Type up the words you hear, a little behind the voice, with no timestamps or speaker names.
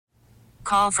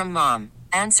Call from mom.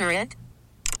 Answer it.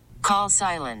 Call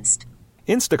silenced.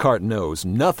 Instacart knows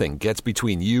nothing gets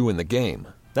between you and the game.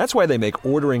 That's why they make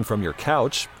ordering from your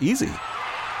couch easy.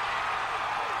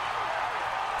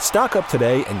 Stock up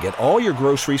today and get all your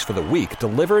groceries for the week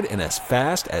delivered in as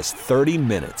fast as 30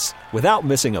 minutes without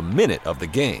missing a minute of the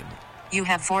game. You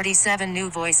have 47 new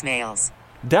voicemails.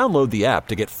 Download the app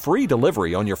to get free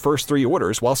delivery on your first 3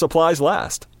 orders while supplies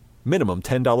last. Minimum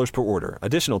 $10 per order.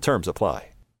 Additional terms apply.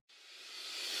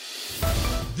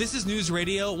 This is News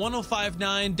Radio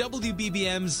 105.9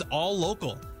 WBBM's All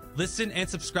Local. Listen and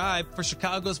subscribe for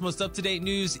Chicago's most up-to-date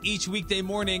news each weekday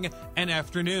morning and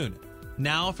afternoon.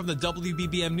 Now from the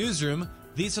WBBM Newsroom,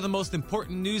 these are the most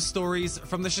important news stories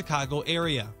from the Chicago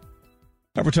area.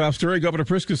 Our top story, Governor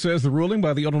Pritzker says the ruling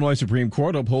by the Illinois Supreme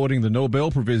Court upholding the no-bail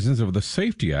provisions of the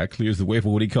Safety Act clears the way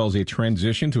for what he calls a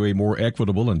transition to a more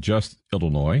equitable and just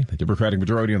Illinois. The Democratic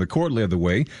majority in the court led the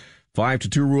way.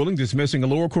 5-2 ruling dismissing a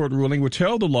lower court ruling which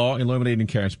held the law eliminating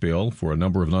cash bail for a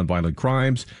number of nonviolent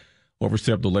crimes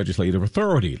overstepped the legislative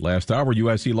authority. Last hour,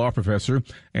 USC law professor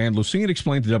Ann Lucene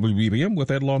explained to WBBM what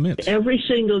that law meant. Every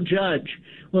single judge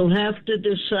will have to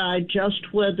decide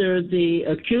just whether the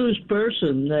accused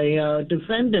person, the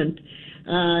defendant,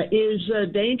 is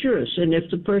dangerous. And if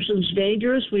the person's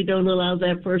dangerous, we don't allow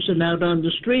that person out on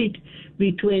the street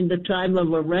between the time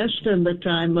of arrest and the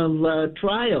time of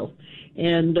trial.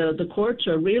 And the courts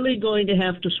are really going to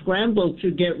have to scramble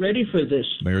to get ready for this.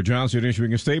 Mayor Johnson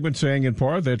issuing a statement saying in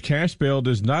part that cash bail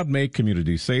does not make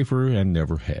communities safer and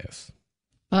never has.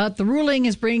 But the ruling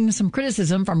is bringing some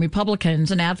criticism from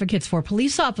Republicans and advocates for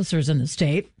police officers in the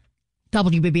state.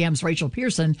 WBBM's Rachel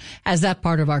Pearson has that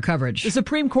part of our coverage. The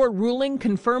Supreme Court ruling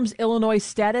confirms Illinois'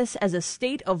 status as a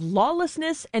state of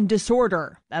lawlessness and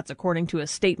disorder. That's according to a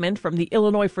statement from the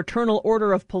Illinois Fraternal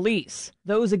Order of Police.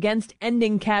 Those against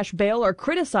ending cash bail are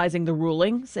criticizing the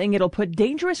ruling, saying it'll put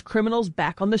dangerous criminals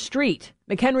back on the street.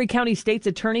 McHenry County State's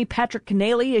Attorney Patrick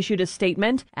Canale issued a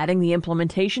statement, adding the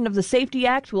implementation of the Safety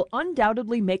Act will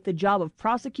undoubtedly make the job of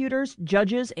prosecutors,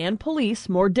 judges, and police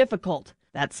more difficult.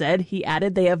 That said, he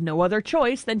added they have no other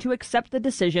choice than to accept the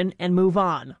decision and move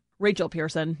on. Rachel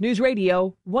Pearson, News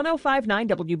Radio 105.9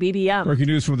 WBBM. Breaking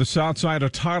news from the south side, a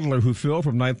toddler who fell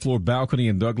from ninth floor balcony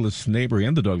in the Douglas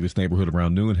neighborhood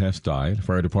around noon has died.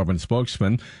 Fire department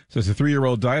spokesman says the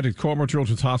 3-year-old died at Comer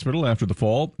Children's Hospital after the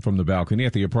fall from the balcony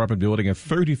at the apartment building at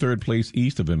 33rd Place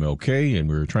east of MLK, and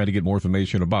we're trying to get more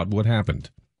information about what happened.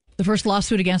 The first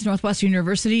lawsuit against Northwestern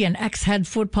University and ex-head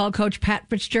football coach Pat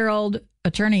Fitzgerald,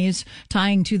 attorneys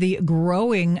tying to the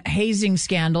growing hazing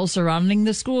scandal surrounding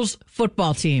the school's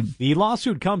football team. The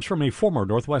lawsuit comes from a former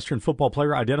Northwestern football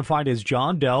player identified as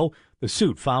John Dell. The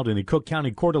suit filed in the Cook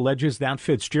County Court alleges that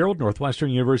Fitzgerald,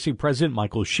 Northwestern University President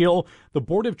Michael Schill, the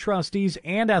Board of Trustees,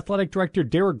 and Athletic Director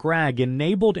Derek Gregg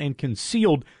enabled and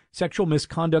concealed sexual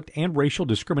misconduct and racial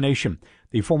discrimination.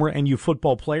 The former NU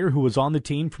football player who was on the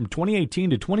team from 2018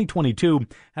 to 2022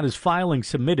 had his filing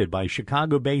submitted by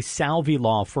Chicago-based Salvey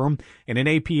law firm. In an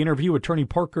AP interview, attorney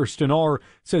Parker Stenar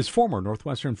says former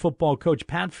Northwestern football coach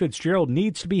Pat Fitzgerald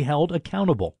needs to be held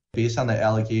accountable. Based on the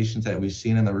allegations that we've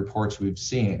seen in the reports we've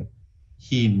seen,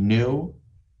 he knew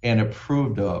and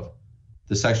approved of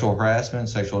the sexual harassment,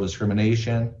 sexual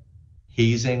discrimination,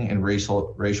 hazing, and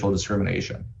racial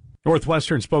discrimination.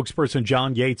 Northwestern spokesperson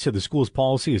John Yates said the school's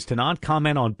policy is to not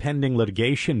comment on pending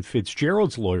litigation.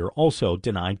 Fitzgerald's lawyer also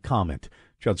denied comment.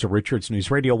 Judson Richards, News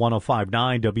Radio 105.9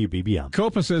 WBBM.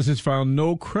 COPA says it's found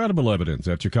no credible evidence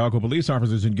that Chicago police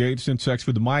officers engaged in sex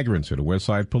with migrants at a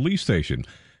Westside police station.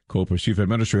 COPA's chief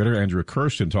administrator, Andrea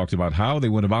Kirsten, talked about how they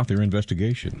went about their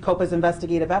investigation. COPA's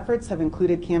investigative efforts have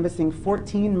included canvassing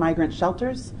 14 migrant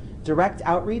shelters, direct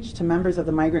outreach to members of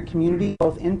the migrant community,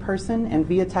 both in person and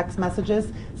via text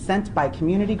messages sent by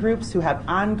community groups who have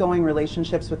ongoing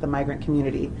relationships with the migrant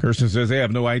community. Kirsten says they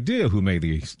have no idea who made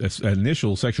the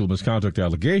initial sexual misconduct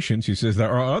allegations. She says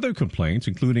there are other complaints,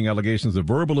 including allegations of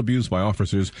verbal abuse by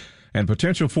officers and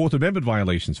potential Fourth Amendment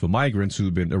violations for migrants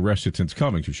who've been arrested since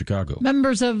coming to Chicago.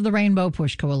 Members of the Rainbow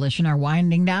Push Coalition are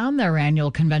winding down their annual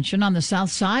convention on the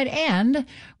South Side and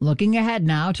looking ahead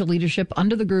now to leadership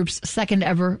under the group's second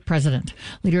ever president.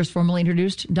 Leaders formally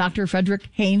introduced Dr. Frederick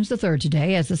Haynes III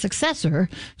today as the successor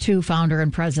to founder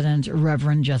and president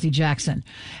Reverend Jesse Jackson.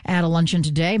 At a luncheon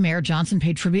today, Mayor Johnson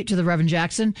paid tribute to the Reverend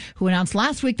Jackson, who announced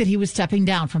last week that he was stepping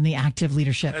down from the active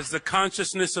leadership. As the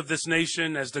consciousness of this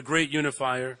nation, as the great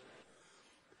unifier,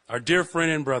 our dear friend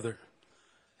and brother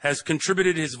has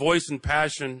contributed his voice and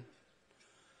passion,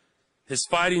 his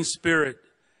fighting spirit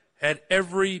at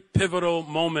every pivotal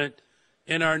moment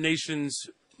in our nation's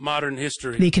modern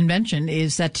history. The convention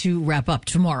is set to wrap up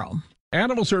tomorrow.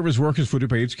 Animal service workers for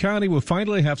DuPage County will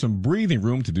finally have some breathing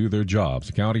room to do their jobs.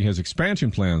 The county has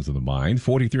expansion plans in the mind,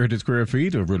 4,300 square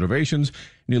feet of renovations,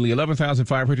 nearly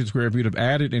 11,500 square feet of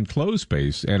added enclosed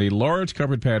space, and a large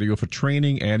covered patio for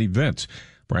training and events.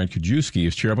 Brian Kajewski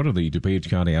is chairman of the DuPage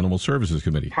County Animal Services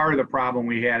Committee. Part of the problem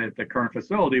we had at the current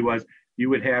facility was you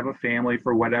would have a family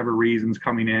for whatever reasons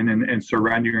coming in and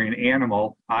surrendering an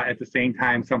animal. At the same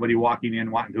time, somebody walking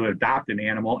in wanting to adopt an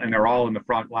animal, and they're all in the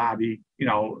front lobby.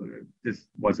 This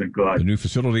wasn't good. The new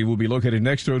facility will be located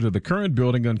next door to the current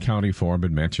building on County Farm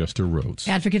and Manchester Roads.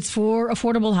 Advocates for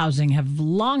affordable housing have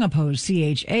long opposed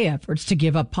CHA efforts to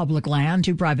give up public land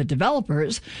to private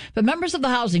developers, but members of the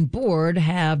Housing Board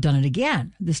have done it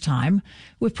again, this time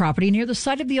with property near the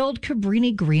site of the old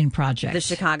Cabrini Green project. The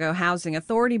Chicago Housing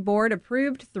Authority Board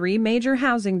approved 3 major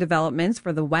housing developments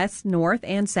for the west, north,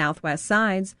 and southwest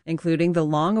sides, including the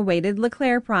long-awaited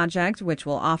LeClaire project, which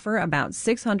will offer about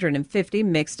 650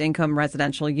 mixed-income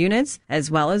residential units, as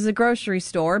well as a grocery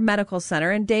store, medical center,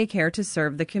 and daycare to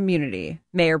serve the community.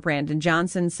 Mayor Brandon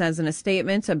Johnson says in a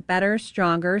statement, a better,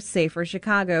 stronger, safer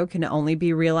Chicago can only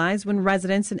be realized when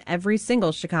residents in every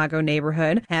single Chicago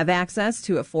neighborhood have access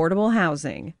to affordable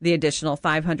housing. The additional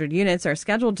 500 units are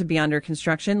scheduled to be under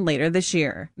construction later this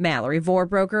year. Mallory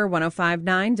Vorbroker,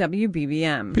 105.9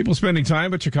 WBBM. People spending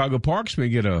time at Chicago parks may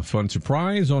get a fun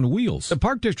surprise on wheels. The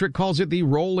Park District calls it the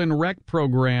Roll and Wreck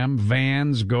program.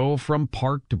 Vans go from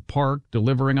park to park,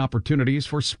 delivering opportunities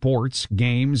for sports,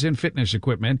 games, and fitness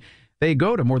equipment. They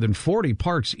go to more than 40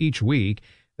 parks each week.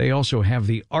 They also have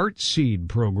the Art Seed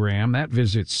program that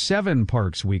visits 7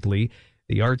 parks weekly.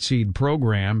 The Art Seed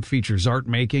program features art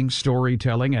making,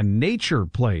 storytelling, and nature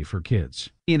play for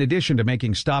kids. In addition to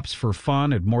making stops for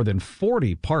fun at more than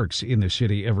 40 parks in the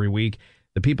city every week,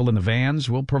 the people in the vans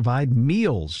will provide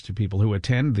meals to people who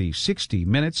attend the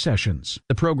 60-minute sessions.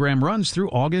 The program runs through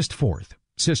August 4th.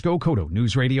 Cisco Cotto,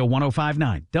 News Radio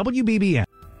 105.9 WBBM.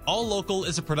 All Local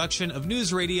is a production of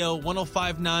News Radio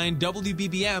 105.9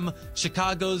 WBBM,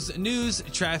 Chicago's news,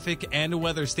 traffic, and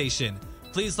weather station.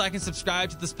 Please like and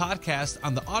subscribe to this podcast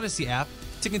on the Odyssey app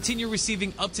to continue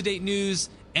receiving up-to-date news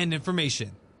and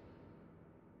information.